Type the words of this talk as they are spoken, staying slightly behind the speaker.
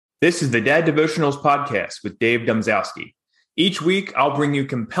This is the Dad Devotionals podcast with Dave Domzowski. Each week, I'll bring you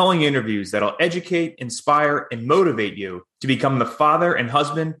compelling interviews that'll educate, inspire, and motivate you to become the father and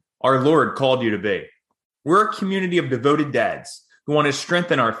husband our Lord called you to be. We're a community of devoted dads who want to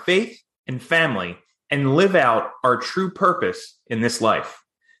strengthen our faith and family and live out our true purpose in this life.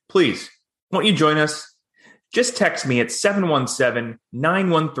 Please, won't you join us? Just text me at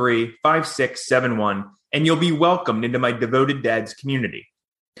 717-913-5671 and you'll be welcomed into my devoted dads community.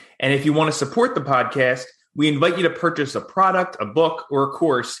 And if you want to support the podcast, we invite you to purchase a product, a book, or a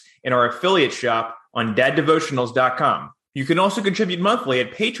course in our affiliate shop on daddevotionals.com. You can also contribute monthly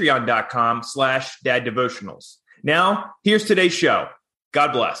at patreon.com/daddevotionals. Now, here's today's show.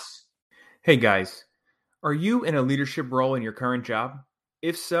 God bless. Hey guys, are you in a leadership role in your current job?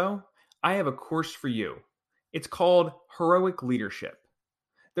 If so, I have a course for you. It's called Heroic Leadership.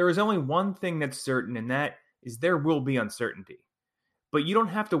 There is only one thing that's certain, and that is there will be uncertainty. But you don't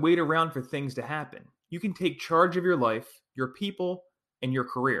have to wait around for things to happen. You can take charge of your life, your people, and your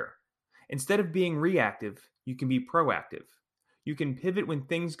career. Instead of being reactive, you can be proactive. You can pivot when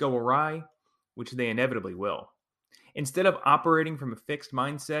things go awry, which they inevitably will. Instead of operating from a fixed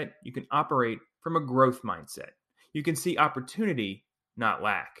mindset, you can operate from a growth mindset. You can see opportunity, not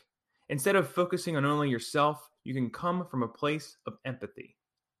lack. Instead of focusing on only yourself, you can come from a place of empathy.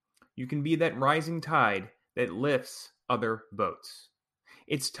 You can be that rising tide that lifts other boats.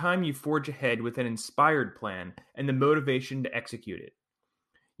 It's time you forge ahead with an inspired plan and the motivation to execute it.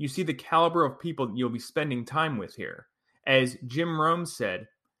 You see the caliber of people you'll be spending time with here. As Jim Rohn said,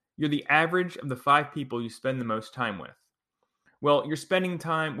 you're the average of the 5 people you spend the most time with. Well, you're spending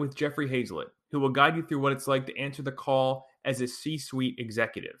time with Jeffrey Hazlett, who will guide you through what it's like to answer the call as a C-suite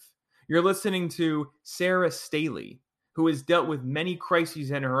executive. You're listening to Sarah Staley, who has dealt with many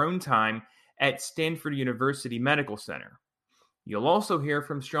crises in her own time at Stanford University Medical Center. You'll also hear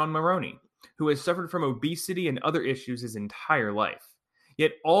from Sean Maroney, who has suffered from obesity and other issues his entire life.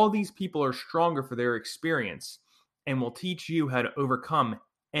 Yet all these people are stronger for their experience and will teach you how to overcome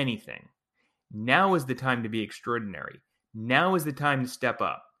anything. Now is the time to be extraordinary. Now is the time to step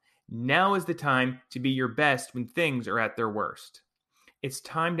up. Now is the time to be your best when things are at their worst. It's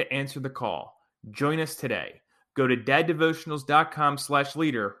time to answer the call. Join us today. Go to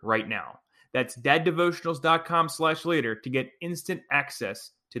daddevotionals.com/leader right now. That's daddevotionals.com/leader to get instant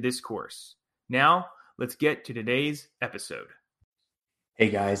access to this course. Now, let's get to today's episode. Hey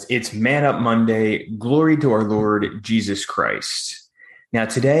guys, it's Man Up Monday. Glory to our Lord Jesus Christ. Now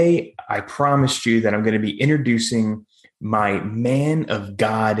today, I promised you that I'm going to be introducing my Man of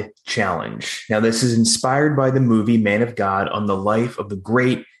God challenge. Now this is inspired by the movie Man of God on the life of the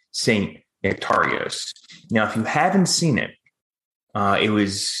great Saint Nectarios. Now, if you haven't seen it,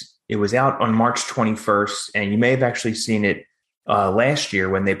 it was out on March 21st, and you may have actually seen it last year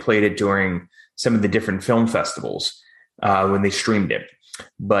when they played it during some of the different film festivals when they streamed it.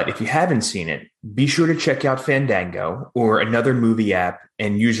 But if you haven't seen it, be sure to check out Fandango or another movie app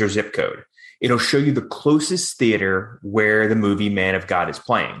and use your zip code. It'll show you the closest theater where the movie Man of God is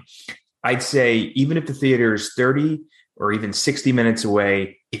playing. I'd say even if the theater is 30 or even 60 minutes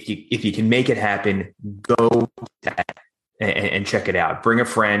away, if you can make it happen, go to that and check it out. Bring a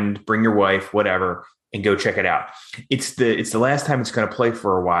friend, bring your wife, whatever, and go check it out. It's the last time it's going to play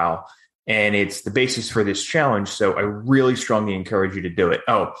for a while, and it's the basis for this challenge. So I really strongly encourage you to do it.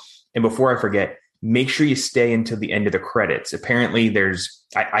 Oh, and before I forget, make sure you stay until the end of the credits. Apparently,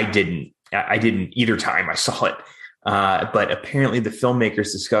 I didn't either time I saw it, but apparently the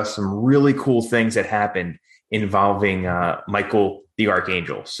filmmakers discussed some really cool things that happened involving Michael the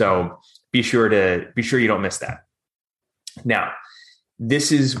Archangel. So be sure you don't miss that. Now,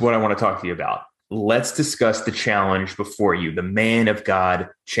 this is what I want to talk to you about. Let's discuss the challenge before you, the Man of God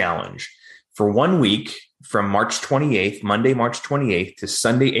challenge. For 1 week, from March 28th, Monday, March 28th to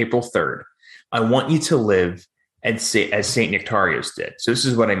Sunday, April 3rd, I want you to live as St. Nectarios did. So this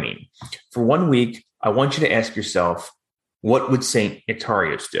is what I mean. For 1 week, I want you to ask yourself, what would St.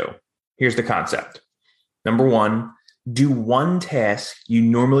 Nectarios do? Here's the concept. Number 1, do one task you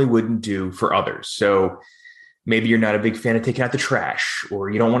normally wouldn't do for others. So maybe you're not a big fan of taking out the trash,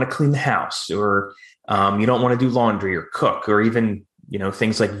 or you don't want to clean the house, or you don't want to do laundry or cook, or even,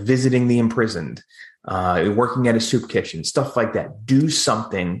 things like visiting the imprisoned, working at a soup kitchen, stuff like that. Do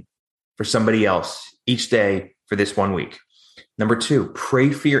something for somebody else each day for this 1 week. Number 2, pray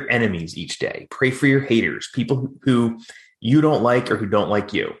for your enemies each day. Pray for your haters, people who you don't like or who don't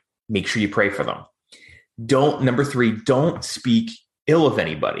like you. Make sure you pray for them. Number 3, don't speak ill of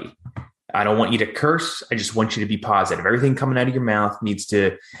anybody. I don't want you to curse. I just want you to be positive. Everything coming out of your mouth needs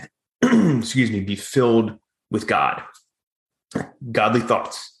to, be filled with God, godly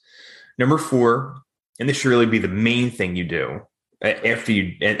thoughts. Number 4, and this should really be the main thing you do after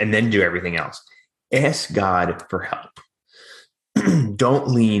you, and then do everything else. Ask God for help. Don't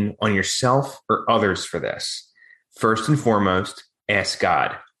lean on yourself or others for this. First and foremost, ask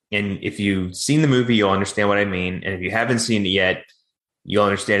God. And if you've seen the movie, you'll understand what I mean. And if you haven't seen it yet, you'll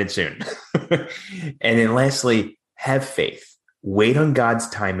understand it soon. And then lastly, have faith. Wait on God's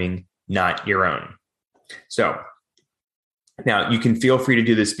timing, not your own. So now you can feel free to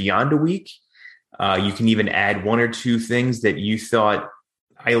do this beyond a week. You can even add 1 or 2 things that you thought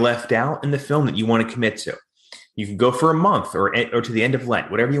I left out in the film that you want to commit to. You can go for a month or to the end of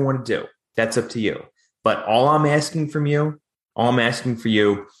Lent, whatever you want to do. That's up to you. But all I'm asking for you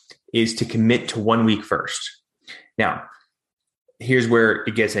is to commit to 1 week first. Now, here's where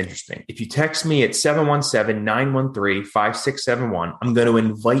it gets interesting. If you text me at 717-913-5671, I'm going to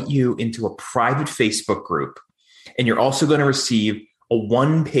invite you into a private Facebook group. And you're also going to receive a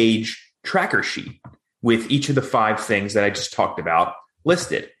 1-page tracker sheet with each of the 5 things that I just talked about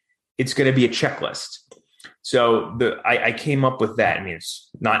listed. It's going to be a checklist. So I came up with that. I mean, it's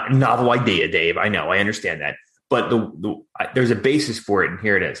not a novel idea, Dave. I know, I understand that. But there's a basis for it, and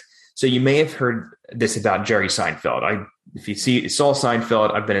here it is. So you may have heard this about Jerry Seinfeld. If you saw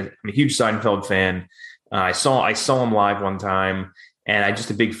Seinfeld, I'm a huge Seinfeld fan. I saw him live one time, and I'm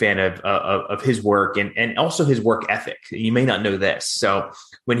just a big fan of his work and also his work ethic. You may not know this. So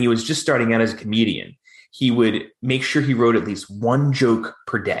when he was just starting out as a comedian, he would make sure he wrote at least 1 joke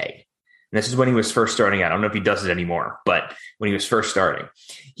per day. And this is when he was first starting out. I don't know if he does it anymore, but when he was first starting,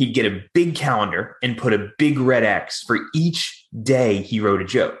 he'd get a big calendar and put a big red X for each day he wrote a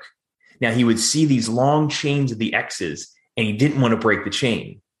joke. Now, he would see these long chains of the X's, and he didn't want to break the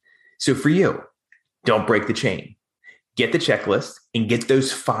chain. So for you, don't break the chain. Get the checklist and get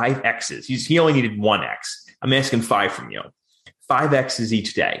those 5 X's. He only needed 1 X. I'm asking 5 from you. 5 X's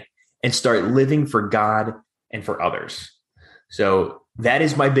each day, and start living for God and for others. So that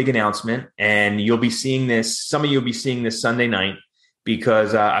is my big announcement. And you'll be seeing this. Some of you will be seeing this Sunday night,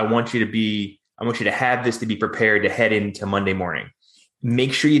 because I want you to have this to be prepared to head into Monday morning.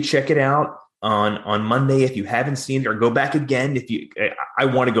 Make sure you check it out on Monday if you haven't seen it, or go back again. I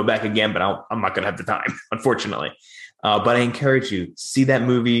want to go back again, but I'm not going to have the time, unfortunately. But I encourage you, see that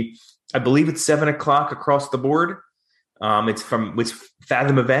movie. I believe it's 7:00 across the board. It's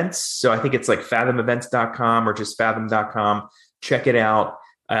Fathom Events. So I think it's like fathomevents.com or just fathom.com. Check it out.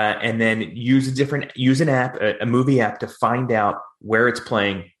 And then use an app, a movie app, to find out where it's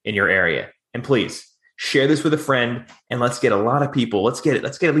playing in your area. And please share this with a friend, and let's get a lot of people. Let's get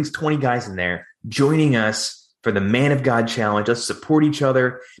at least 20 guys in there joining us for the Man of God Challenge. Let's support each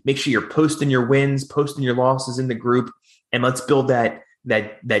other. Make sure you're posting your wins, posting your losses in the group, and let's build that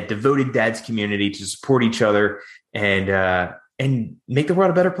devoted dads community to support each other and make the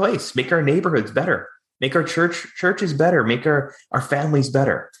world a better place. Make our neighborhoods better. Make our churches better. Make our families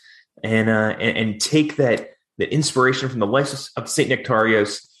better. And take that inspiration from the life of St.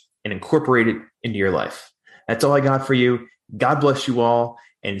 Nectarios and incorporate it into your life. That's all I got for you. God bless you all.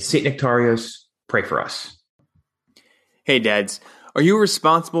 And St. Nectarios, pray for us. Hey, dads, are you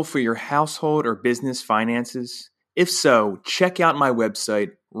responsible for your household or business finances? If so, check out my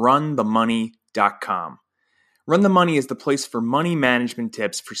website, runthemoney.com. Run the Money is the place for money management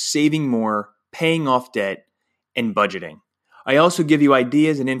tips for saving more, paying off debt, and budgeting. I also give you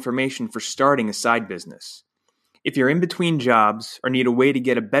ideas and information for starting a side business. If you're in between jobs or need a way to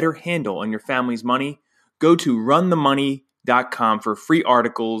get a better handle on your family's money, go to runthemoney.com for free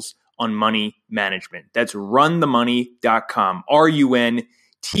articles on money management. That's runthemoney.com.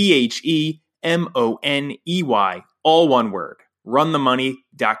 RUNTHEMONEY, all one word.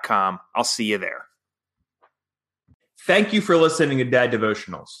 Runthemoney.com. I'll see you there. Thank you for listening to Dad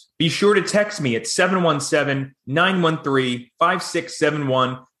Devotionals. Be sure to text me at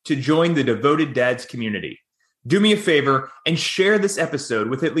 717-913-5671 to join the Devoted Dads community. Do me a favor and share this episode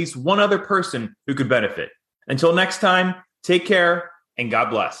with at least one other person who could benefit. Until next time, take care and God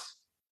bless.